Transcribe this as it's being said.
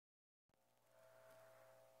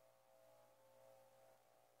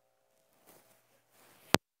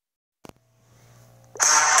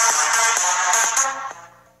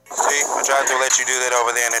let you do that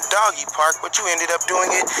over there in the doggy park, but you ended up doing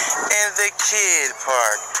it in the kid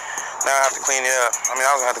park. Now I have to clean it up. I mean,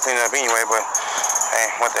 I was gonna have to clean it up anyway, but hey,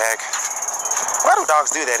 what the heck? Why do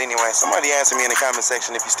dogs do that anyway? Somebody answer me in the comment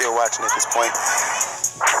section if you're still watching at this point.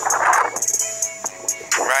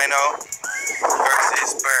 Rhino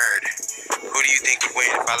versus Bird. Who do you think would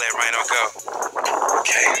win if I let Rhino go?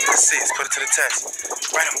 Okay, let's see. Let's put it to the test.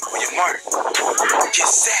 Rhino, on your mark. Get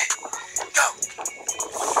set. Go.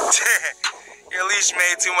 Your leash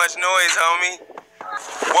made too much noise, homie.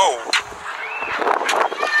 Whoa.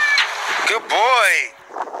 Good boy.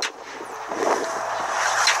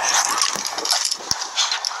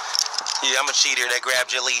 Yeah, I'm a cheater that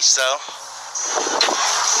grabbed your leash, so.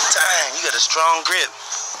 Dang, you got a strong grip.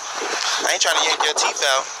 I ain't trying to yank your teeth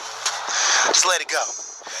out. Just let it go.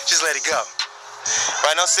 Just let it go.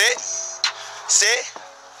 Rhino, sit. Sit.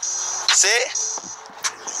 Sit.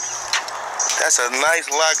 That's a nice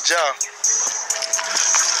locked jaw.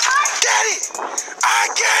 Got it. I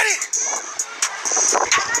got it.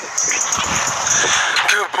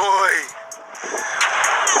 Good boy.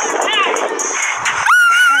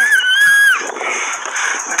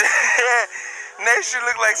 That should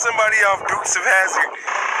look like somebody off Dukes of Hazzard.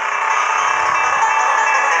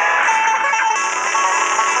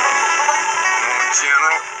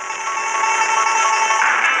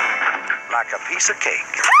 Like a piece of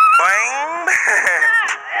cake. Bang!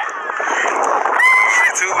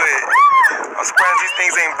 Too lit. I'm surprised these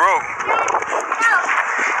things ain't broke.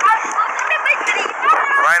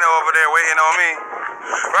 Rhino over there waiting on me.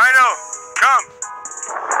 Rhino, come.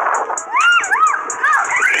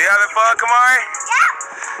 You having fun, Kamari?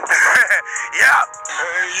 Yep.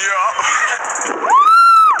 Yup.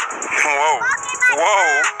 Whoa. Whoa.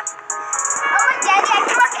 Daddy, I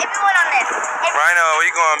can look everyone on this. Rhino, where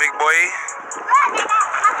you going, big boy?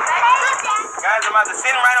 Guys, I'm about to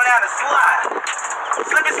send Rhino down the slide.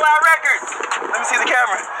 Slip and Slide Records. Let me see the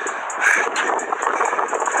camera.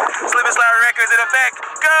 Slip and Slide Records in effect.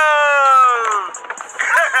 Go!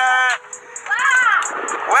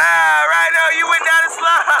 Wow, Rhino, you went down the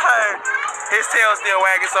slide. His tail's still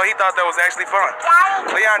wagging, so he thought that was actually fun.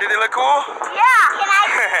 Daddy. Leon, did it look cool?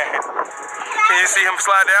 Yeah. Can you see him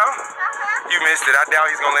slide down? You missed it. I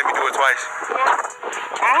doubt he's gonna let me do it twice.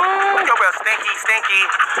 Go well,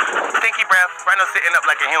 stinky breath. Rhino's sitting up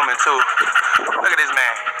like a human too. Look at this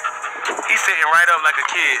man. He's sitting right up like a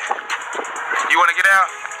kid. You wanna get down?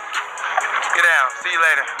 Get down. See you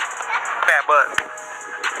later. Fat butt.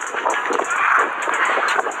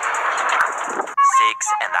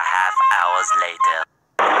 6.5 hours later.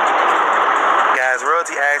 Guys,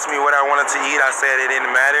 Royalty asked me what I wanted to eat. I said it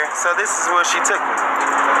didn't matter. So this is where she took me.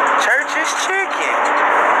 Church's Chicken.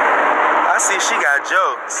 I see she got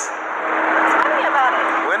jokes. Tell me about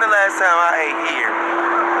it. When the last time I ate here?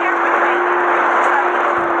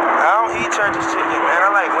 I don't eat Church's Chicken, man. I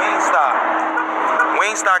like Wingstop.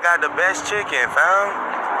 Wingstop got the best chicken, fam.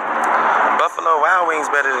 Buffalo Wild Wings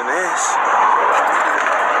better than this.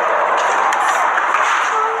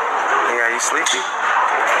 Yeah, you sleepy?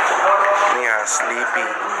 Yeah, sleepy.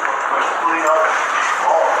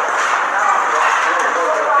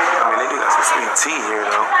 I mean, they do got some sweet tea here,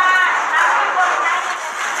 though.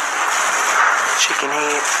 Chicken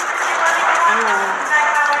head.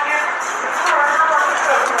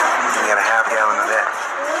 You got a half gallon of that.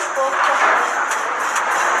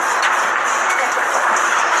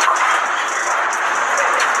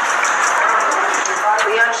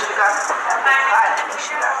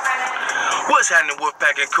 What's happening,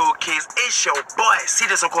 Wolfpack and Cool Kids? It's your boy,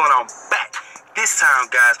 C-This. I'm calling on back. This time,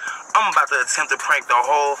 guys, I'm about to attempt to prank the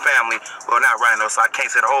whole family. Well, not Rhino, so I can't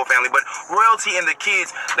say the whole family, but Royalty and the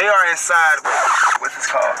kids, they are inside. What's this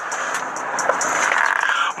called?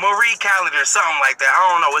 Marie Calendar, something like that. I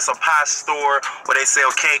don't know. It's a pie store where they sell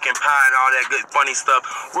cake and pie and all that good funny stuff.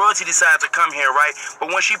 Royalty decided to come here, right? But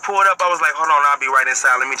when she pulled up, I was like, hold on, I'll be right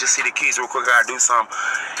inside. Let me just see the keys real quick. I gotta do something.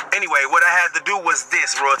 Anyway, what I had to do was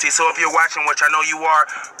this, Royalty. So if you're watching, which I know you are,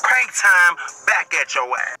 prank time back at your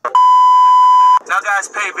ass. Now, guys,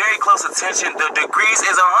 pay very close attention. The degrees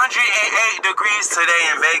is 108 degrees today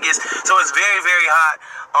in Vegas, so it's very, very hot.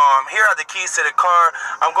 Here are the keys to the car.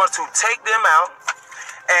 I'm going to take them out.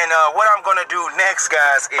 And what I'm going to do next,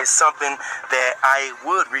 guys, is something that I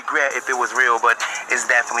would regret if it was real, but it's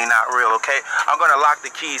definitely not real, okay? I'm going to lock the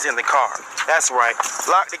keys in the car. That's right.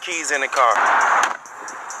 Lock the keys in the car.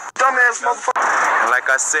 Dumbass motherfucker. And like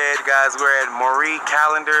I said, guys, we're at Marie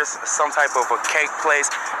Callender's, some type of a cake place.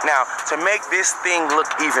 Now, to make this thing look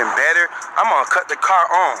even better, I'm going to cut the car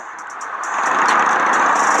on.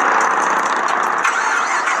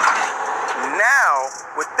 Now,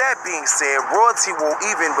 with that being said, royalty will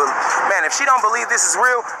even man, if she don't believe this is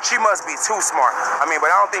real, she must be too smart. I mean,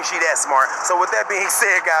 but I don't think she that smart. So with that being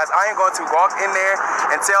said, guys, I am going to walk in there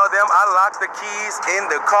and tell them I locked the keys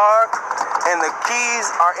in the car, and the keys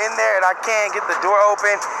are in there, and I can't get the door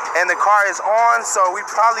open, and the car is on, so we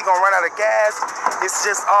probably gonna run out of gas. It's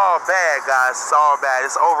just all bad, guys. It's all bad.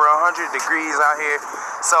 It's over 100 degrees out here,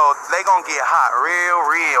 so they gonna get hot,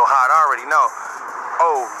 real hot. I already know.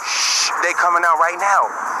 Oh, they coming out right now.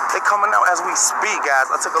 They coming out as we speak, guys.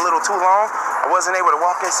 I took a little too long. I wasn't able to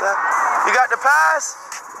walk inside. You got the pass?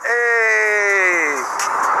 Hey.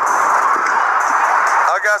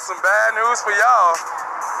 I got some bad news for y'all.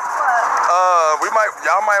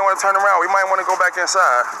 Y'all might want to turn around. We might want to go back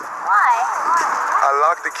inside. Why? I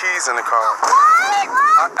locked the keys in the car.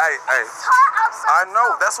 What? Hey. It's hot outside. I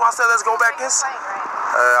know. That's why I said let's go back inside.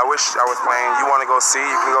 I wish I was playing. You want to go see?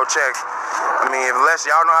 You can go check. I mean, unless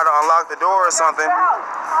y'all know how to unlock the door or something.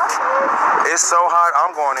 It's so hot.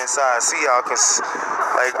 I'm going inside. See y'all, cause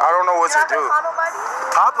like I don't know what to do.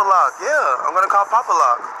 Papa Lock. Yeah, I'm gonna call Papa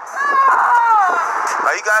Lock.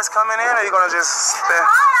 Are you guys coming in, or are you gonna just stand?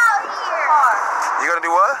 You gonna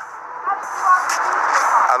do what?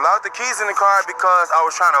 I locked the keys in the car because I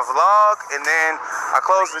was trying to vlog, and then I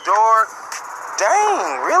closed the door.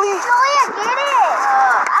 Dang, really? Julia, get it.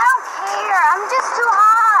 I don't care. I'm just too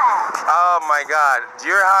hot. Oh my God,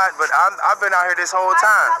 you're hot, but I've been out here this whole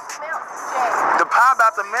time. The pie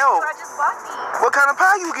about to melt. I just bought these. What kind of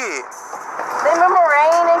pie you get? Lemon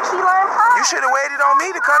meringue and key lime pie. You should have waited on me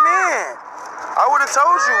to come in. I would have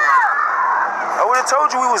told you. I would have told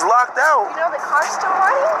you we was locked out. You know the car's still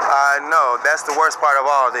running? I know. That's the worst part of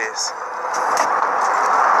all this.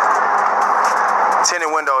 Tinted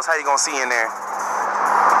windows. How you gonna see in there?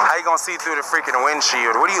 How you gonna see through the freaking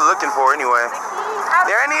windshield? What are you looking for anyway? The keys.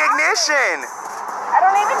 They're in the ignition. I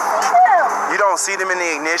don't even see them. You don't see them in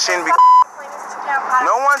the ignition because It's too damn hot.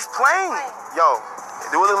 no one's playing. Yo,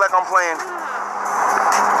 do it look like I'm playing?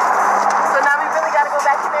 So now we really gotta go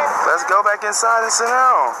back in there. Let's go back inside and sit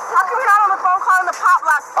down. How come you're not on the phone calling the pop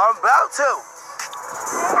lock? I'm about to.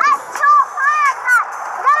 That's too hot. No.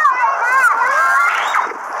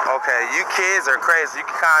 Okay, you kids are crazy. You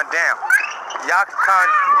can calm down. Y'all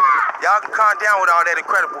can calm down with all that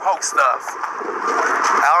Incredible Hulk stuff.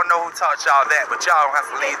 I don't know who taught y'all that, but y'all don't have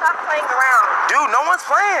to leave. Stop playing around. Dude, no one's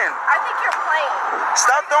playing. I think you're playing.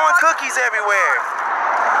 Stop throwing cookies everywhere.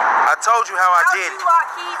 I told you how I How did. you lock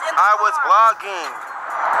keys in the I was car? vlogging.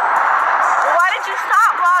 Well, why did you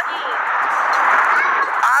stop vlogging?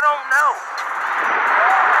 I don't know.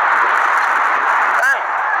 Dang.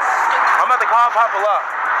 I'm about to call Papa Lock.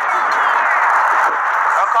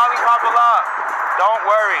 I'm calling Papa Lock. Don't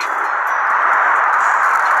worry.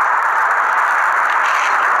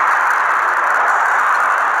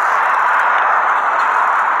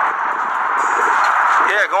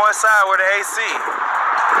 Yeah, go inside with the AC.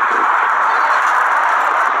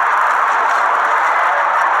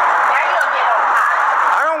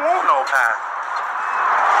 I don't want no pie.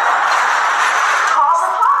 Call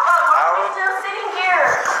the pop lock. Why are you still sitting here?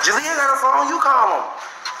 Julia got a phone. You call him.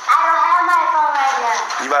 I don't have my phone right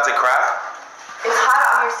now. You about to cry? It's hot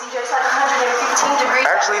out here, CJ. It's like 115 degrees.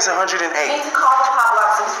 Actually, it's 108. You need to call the pop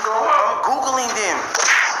lock since you go home. I'm Googling them.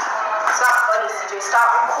 It's not funny, CJ.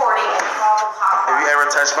 Stop recording and call the pop If lock. you ever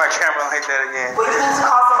touch my camera like that again. Well, you need to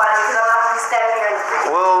call somebody because I'm not going to be standing here in the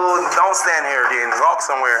freezing. Well, don't stand here then. Walk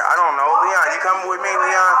somewhere. I don't know. Leon, you coming with me,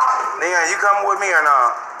 Leon? Leon, you coming with me or not?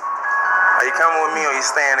 Are you coming with me or you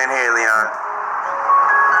staying in here, Leon?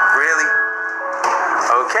 Really?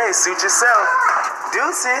 Okay, suit yourself.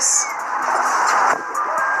 Deuces.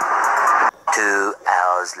 2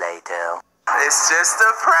 hours later. It's just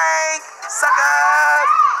a prank,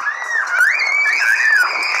 suckers.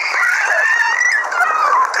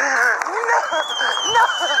 No.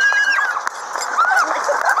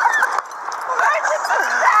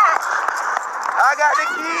 I got the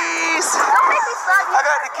keys. Don't make me slap you. I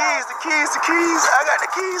got the keys. I got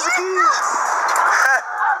the keys.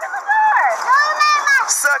 Open the door. Don't make my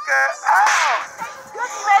Sucker, ow. You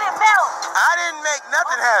made it melt. I didn't make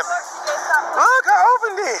nothing happen. Look, I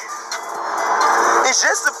opened it. It's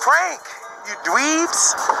just a prank, you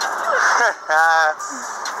dweebs.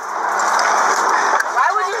 Why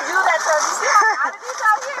would you do that to us? You see how hot it is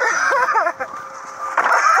out here?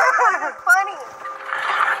 Funny.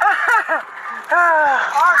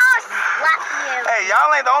 I'll slap you. Hey,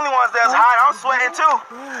 y'all ain't the only ones that's hot. I'm sweating too.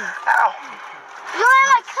 Ow. You have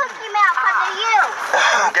my cookie melt because of you.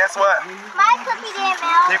 Guess what? My cookie didn't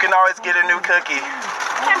melt. You can always get a new cookie.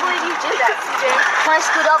 I can't believe you did that, CJ. Can I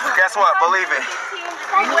scoot over? Guess what? Believe it.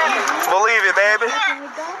 Thank you. Believe it, baby.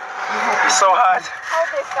 So hot. Hold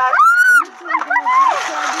this, guys.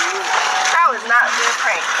 That was not a good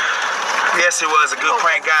prank. Yes, it was a good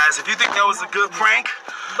prank, guys. If you think that was a good prank,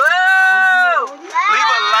 Boo! leave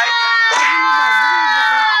a like.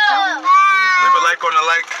 Leave a like on the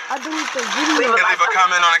like. And leave a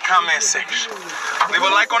comment on the comment section. Leave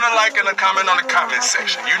a like on the like and a comment on the comment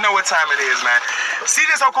section. You know what time it is, man. See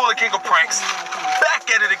this Uncle the King of Pranks. Back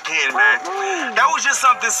at it again, man. That was just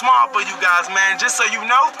something small for you guys, man. Just so you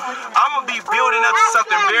know, I'm going to be building up to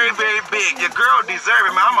something very, very big. Your girl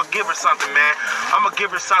deserves it, man. I'm going to give her something, man. I'm going to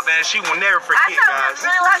give her something and she will never forget, guys.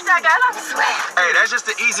 I really like that guy. I swear. Hey, that's just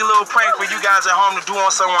an easy little prank for you guys at home to do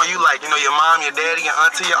on someone you like. You know, your mom, your daddy, your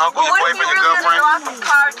auntie, your uncle, your boyfriend, your girlfriend.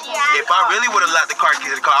 If I really would have left the car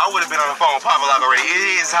keys in the car, I would have been on the phone with Papa Lock already.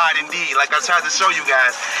 It is hot indeed. Like I tried to show you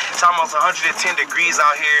guys, it's almost 110 degrees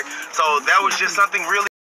out here. So that was just something really